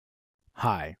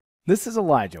Hi, this is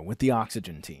Elijah with the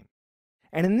Oxygen team,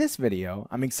 and in this video,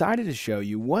 I'm excited to show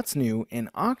you what's new in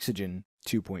Oxygen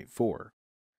 2.4.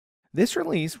 This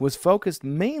release was focused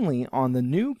mainly on the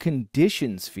new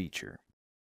Conditions feature.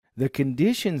 The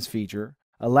Conditions feature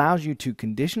allows you to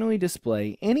conditionally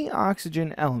display any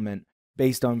Oxygen element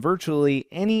based on virtually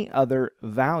any other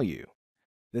value.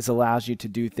 This allows you to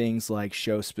do things like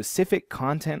show specific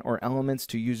content or elements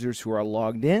to users who are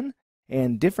logged in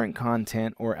and different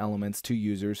content or elements to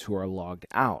users who are logged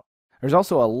out. There's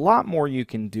also a lot more you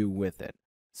can do with it.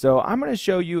 So I'm going to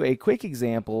show you a quick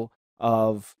example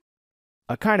of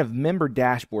a kind of member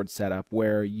dashboard setup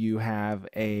where you have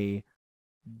a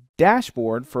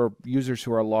dashboard for users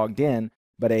who are logged in,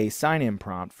 but a sign-in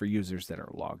prompt for users that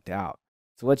are logged out.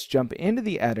 So let's jump into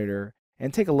the editor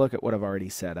and take a look at what I've already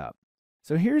set up.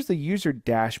 So here's the user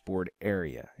dashboard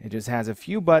area. It just has a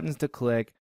few buttons to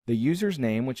click, the user's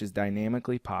name, which is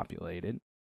dynamically populated.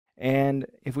 And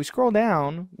if we scroll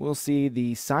down, we'll see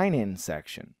the sign-in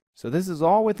section. So this is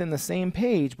all within the same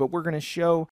page, but we're going to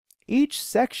show each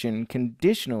section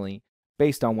conditionally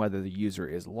based on whether the user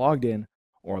is logged in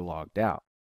or logged out.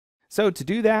 So to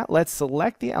do that, let's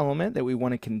select the element that we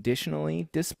want to conditionally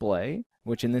display,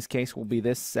 which in this case will be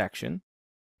this section.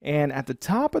 And at the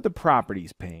top of the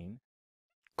Properties pane,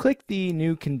 click the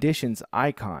new Conditions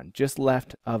icon just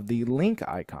left of the link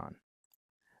icon.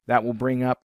 That will bring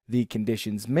up the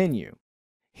Conditions menu.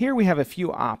 Here we have a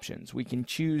few options. We can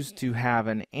choose to have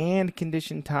an AND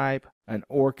condition type, an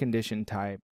OR condition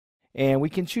type, and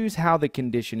we can choose how the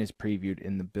condition is previewed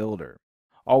in the builder.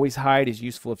 Always hide is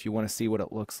useful if you want to see what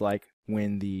it looks like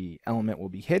when the element will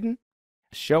be hidden.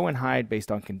 Show and hide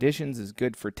based on conditions is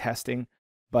good for testing,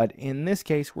 but in this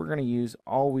case we're going to use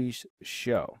always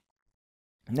show.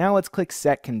 Now let's click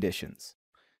Set Conditions,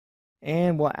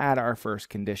 and we'll add our first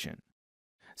condition.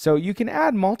 So you can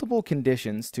add multiple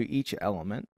conditions to each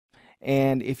element,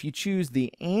 and if you choose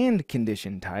the AND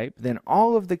condition type, then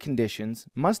all of the conditions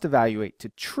must evaluate to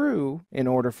true in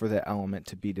order for the element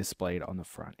to be displayed on the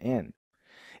front end.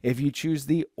 If you choose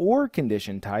the OR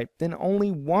condition type, then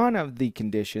only one of the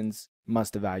conditions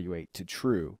must evaluate to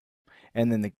true,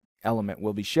 and then the element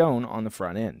will be shown on the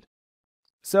front end.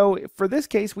 So for this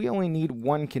case, we only need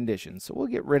one condition, so we'll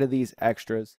get rid of these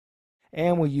extras,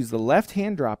 and we'll use the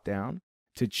left-hand drop-down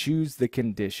to choose the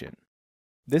condition.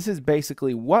 This is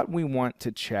basically what we want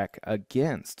to check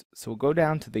against. So we'll go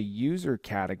down to the user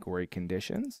category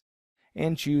conditions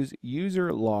and choose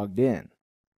user logged in.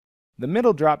 The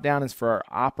middle drop-down is for our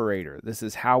operator. This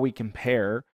is how we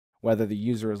compare whether the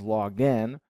user is logged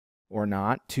in or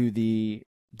not to the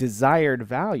desired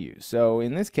value. So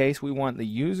in this case, we want the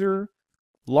user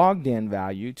logged in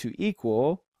value to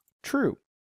equal true.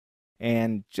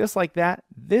 And just like that,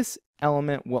 this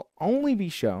element will only be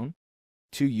shown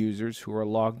to users who are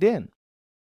logged in.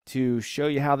 To show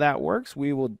you how that works,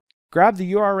 we will grab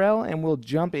the URL and we'll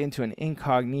jump into an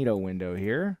incognito window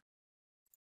here,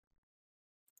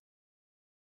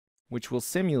 which will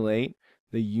simulate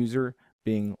the user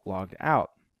being logged out.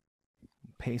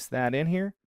 Paste that in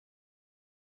here,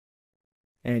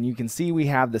 and you can see we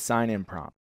have the sign-in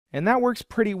prompt. And that works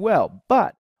pretty well,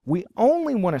 but we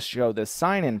only want to show the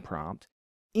sign-in prompt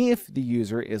if the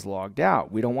user is logged out.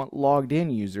 We don't want logged in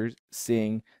users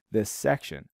seeing this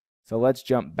section. So let's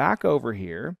jump back over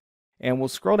here, and we'll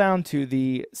scroll down to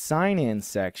the sign-in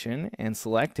section and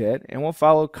select it, and we'll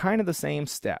follow kind of the same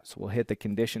steps. We'll hit the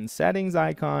condition settings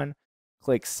icon,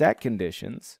 click Set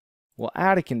Conditions, we'll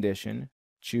add a condition,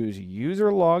 choose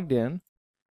user logged in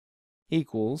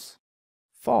equals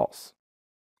false.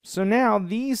 So now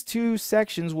these two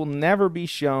sections will never be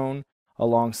shown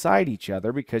alongside each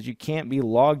other because you can't be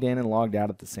logged in and logged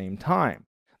out at the same time.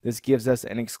 This gives us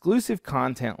an exclusive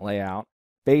content layout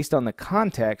based on the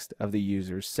context of the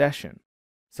user's session.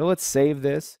 So let's save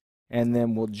this, and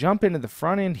then we'll jump into the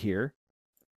front end here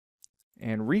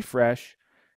and refresh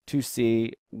to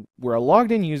see we're a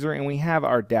logged in user and we have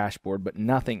our dashboard but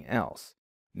nothing else.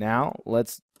 Now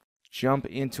let's jump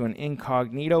into an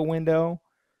incognito window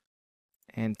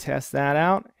and test that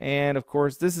out, and of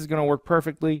course this is going to work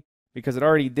perfectly because it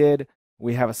already did.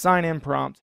 We have a sign-in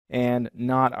prompt and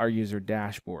not our user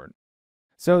dashboard.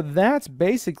 So that's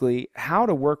basically how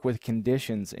to work with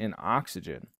conditions in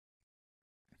Oxygen.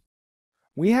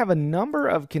 We have a number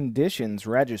of conditions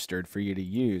registered for you to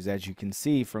use. As you can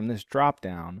see from this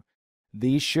drop-down,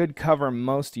 these should cover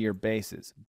most of your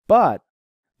bases. But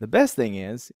the best thing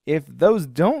is, if those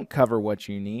don't cover what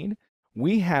you need,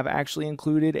 we have actually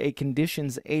included a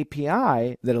conditions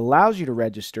API that allows you to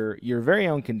register your very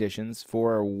own conditions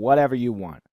for whatever you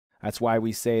want. That's why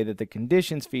we say that the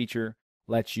conditions feature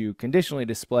lets you conditionally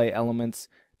display elements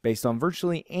based on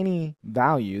virtually any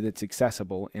value that's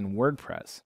accessible in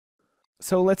WordPress.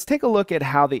 So let's take a look at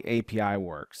how the API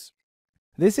works.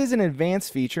 This is an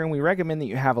advanced feature, and we recommend that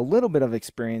you have a little bit of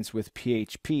experience with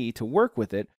PHP to work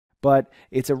with it, but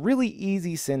it's a really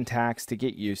easy syntax to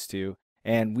get used to,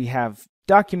 and we have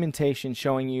documentation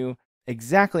showing you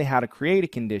exactly how to create a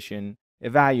condition,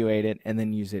 evaluate it, and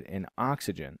then use it in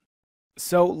Oxygen.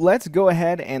 So let's go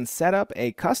ahead and set up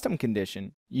a custom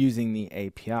condition using the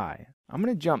API. I'm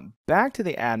going to jump back to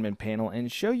the admin panel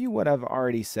and show you what I've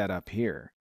already set up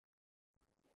here.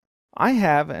 I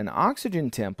have an Oxygen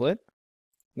template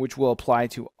which will apply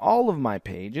to all of my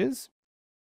pages.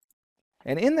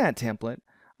 And in that template,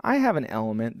 I have an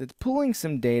element that's pulling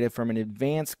some data from an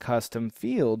advanced custom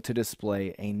field to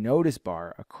display a notice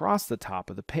bar across the top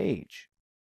of the page.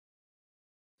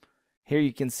 Here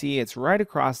you can see it's right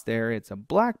across there. It's a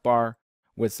black bar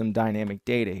with some dynamic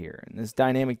data here. And this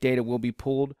dynamic data will be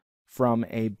pulled from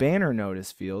a banner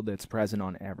notice field that's present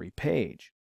on every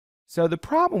page. So the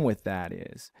problem with that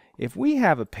is, if we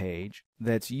have a page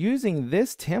that's using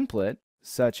this template,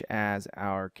 such as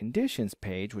our conditions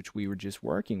page, which we were just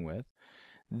working with,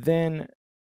 then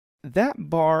that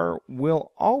bar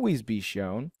will always be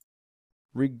shown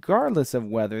regardless of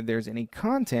whether there's any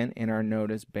content in our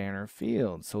notice banner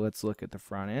field. So let's look at the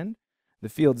front end. The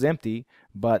field's empty,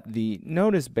 but the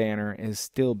notice banner is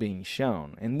still being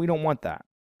shown, and we don't want that.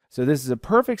 So this is a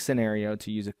perfect scenario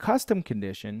to use a custom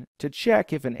condition to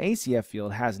check if an ACF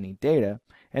field has any data,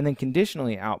 and then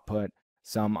conditionally output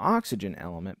some Oxygen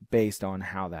element based on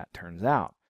how that turns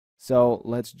out. So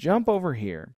let's jump over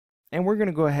here, and we're going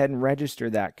to go ahead and register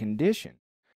that condition.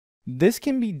 This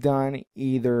can be done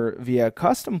either via a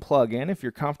custom plugin if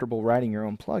you're comfortable writing your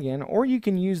own plugin, or you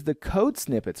can use the Code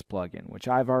Snippets plugin, which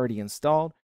I've already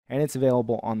installed, and it's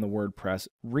available on the WordPress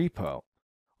repo.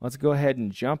 Let's go ahead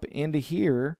and jump into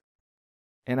here,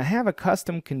 and I have a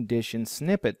custom condition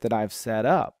snippet that I've set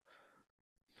up.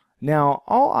 Now,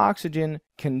 all Oxygen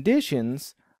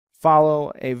conditions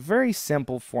follow a very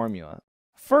simple formula.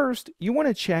 First, you want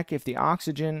to check if the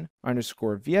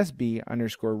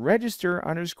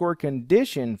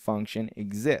Oxygen_VSB_register_condition function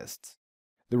exists.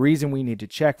 The reason we need to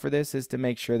check for this is to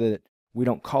make sure that we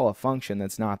don't call a function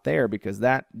that's not there, because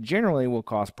that generally will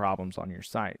cause problems on your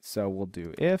site. So we'll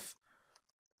do if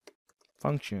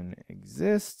function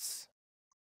exists,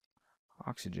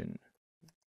 Oxygen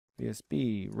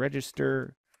VSB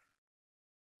register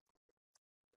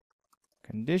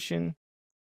condition.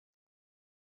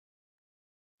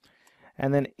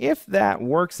 And then if that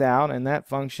works out and that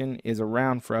function is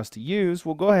around for us to use,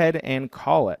 we'll go ahead and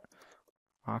call it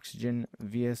Oxygen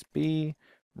VSB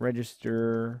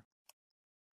register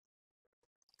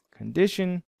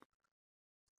condition.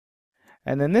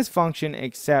 And then this function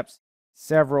accepts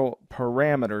several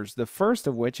parameters, the first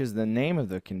of which is the name of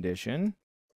the condition.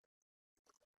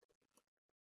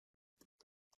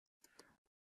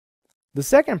 The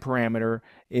second parameter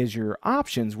is your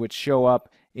options, which show up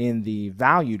in the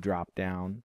value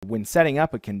dropdown when setting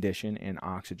up a condition in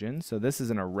Oxygen. So this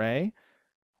is an array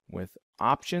with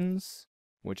options,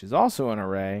 which is also an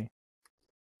array.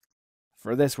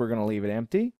 For this, we're going to leave it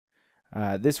empty.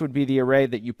 This would be the array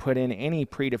that you put in any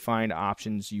predefined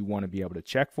options you want to be able to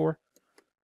check for.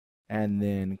 And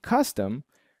then custom,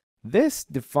 this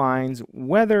defines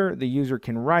whether the user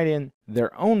can write in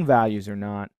their own values or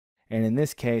not. And in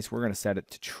this case, we're going to set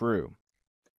it to true.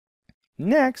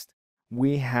 Next,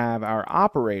 we have our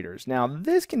operators. Now,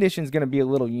 this condition is going to be a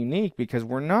little unique because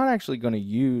we're not actually going to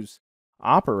use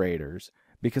operators,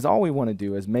 because all we want to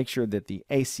do is make sure that the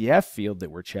ACF field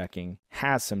that we're checking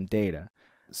has some data.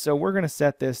 So we're going to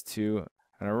set this to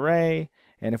an array,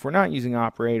 and if we're not using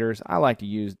operators, I like to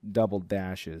use double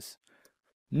dashes.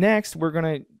 Next, we're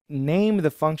going to name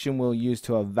the function we'll use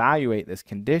to evaluate this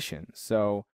condition.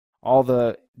 So all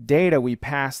the data we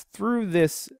pass through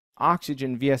this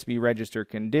Oxygen VSB register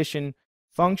condition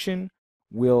function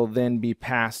will then be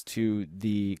passed to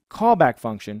the callback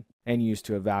function and used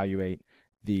to evaluate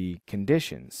the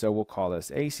condition. So we'll call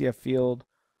this ACF field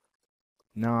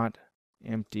not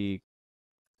empty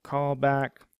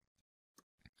callback.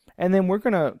 And then we're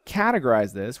going to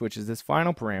categorize this, which is this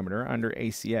final parameter, under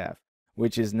ACF,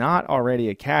 which is not already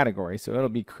a category, so it'll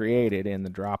be created in the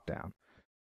dropdown.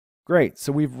 Great,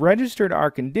 so we've registered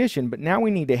our condition, but now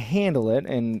we need to handle it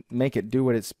and make it do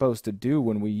what it's supposed to do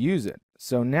when we use it.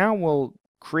 So now we'll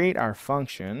create our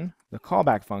function, the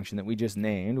callback function that we just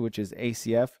named, which is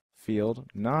ACF field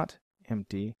not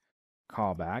empty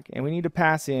callback, and we need to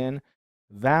pass in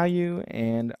value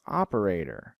and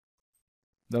operator.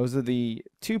 Those are the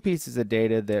two pieces of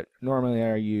data that normally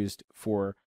are used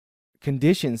for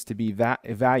conditions to be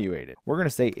evaluated. We're going to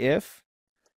say if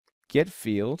get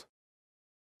field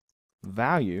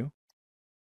value,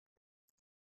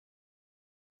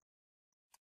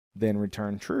 then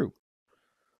return true.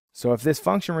 So if this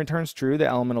function returns true, the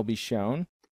element will be shown.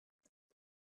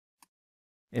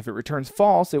 If it returns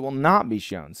false, it will not be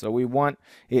shown. So we want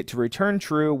it to return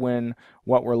true when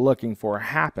what we're looking for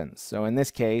happens. So in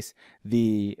this case,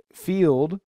 the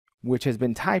field, which has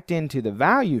been typed into the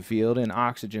value field in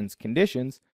Oxygen's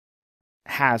conditions,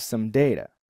 has some data.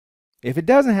 If it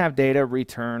doesn't have data,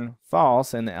 return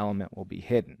false and the element will be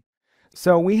hidden.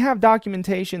 So we have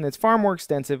documentation that's far more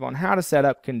extensive on how to set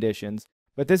up conditions,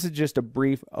 but this is just a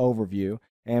brief overview.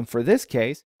 And for this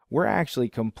case, we're actually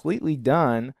completely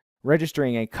done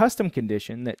registering a custom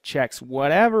condition that checks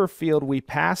whatever field we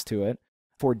pass to it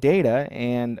for data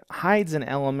and hides an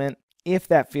element if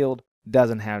that field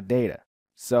doesn't have data.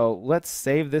 So let's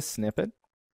save this snippet.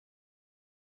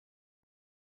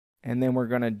 And then we're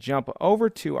going to jump over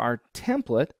to our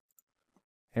template.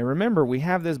 And remember, we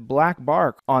have this black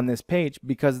bar on this page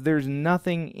because there's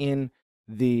nothing in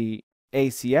the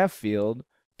ACF field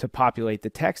to populate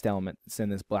the text element that's in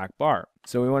this black bar.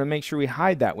 So we want to make sure we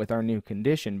hide that with our new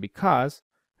condition because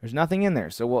there's nothing in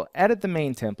there. So we'll edit the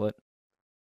main template.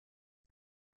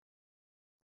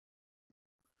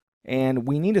 And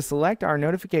we need to select our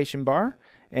notification bar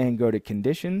and go to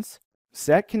Conditions,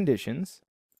 Set Conditions,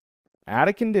 add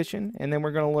a condition, and then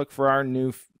we're going to look for our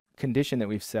new condition that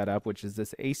we've set up, which is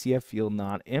this ACF field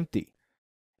not empty.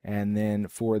 And then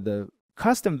for the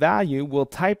custom value, we'll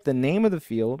type the name of the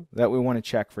field that we want to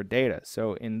check for data.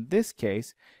 So in this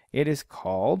case, it is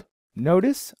called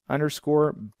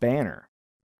notice_banner.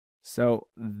 So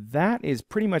that is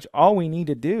pretty much all we need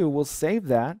to do. We'll save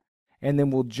that, and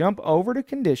then we'll jump over to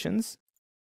conditions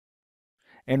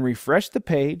and refresh the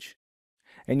page,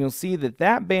 and you'll see that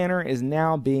that banner is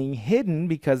now being hidden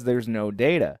because there's no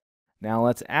data. Now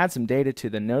let's add some data to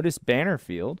the notice banner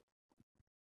field.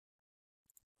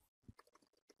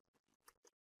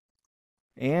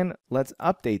 And let's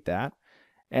update that.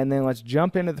 And then let's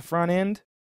jump into the front end.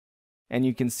 And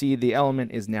you can see the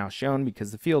element is now shown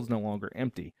because the field's no longer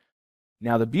empty.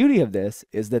 Now the beauty of this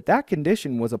is that that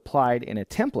condition was applied in a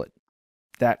template.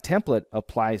 That template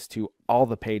applies to all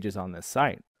the pages on this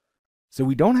site. So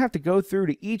we don't have to go through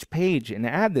to each page and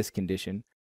add this condition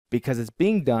because it's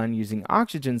being done using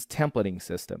Oxygen's templating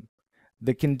system.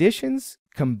 The conditions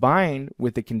combined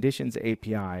with the conditions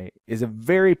API is a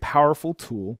very powerful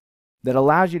tool that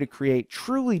allows you to create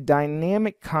truly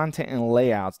dynamic content and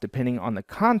layouts depending on the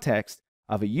context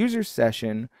of a user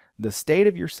session, the state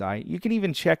of your site. You can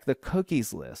even check the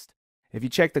cookies list. If you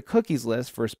check the cookies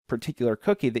list for a particular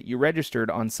cookie that you registered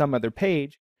on some other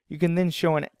page, you can then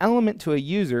show an element to a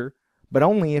user, but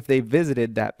only if they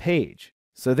visited that page.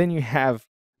 So then you have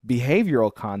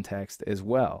behavioral context as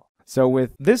well. So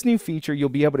with this new feature, you'll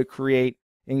be able to create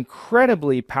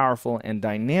incredibly powerful and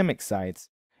dynamic sites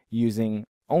using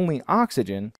only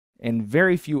Oxygen and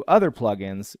very few other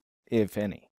plugins, if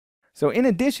any. So in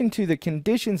addition to the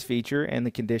conditions feature and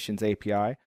the conditions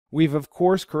API, we've of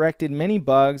course corrected many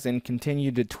bugs and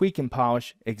continued to tweak and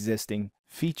polish existing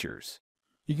features.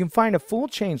 You can find a full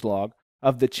changelog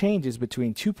of the changes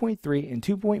between 2.3 and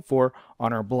 2.4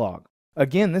 on our blog.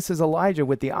 Again, this is Elijah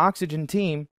with the Oxygen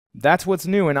team. That's what's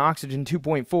new in Oxygen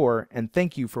 2.4, and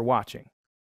thank you for watching.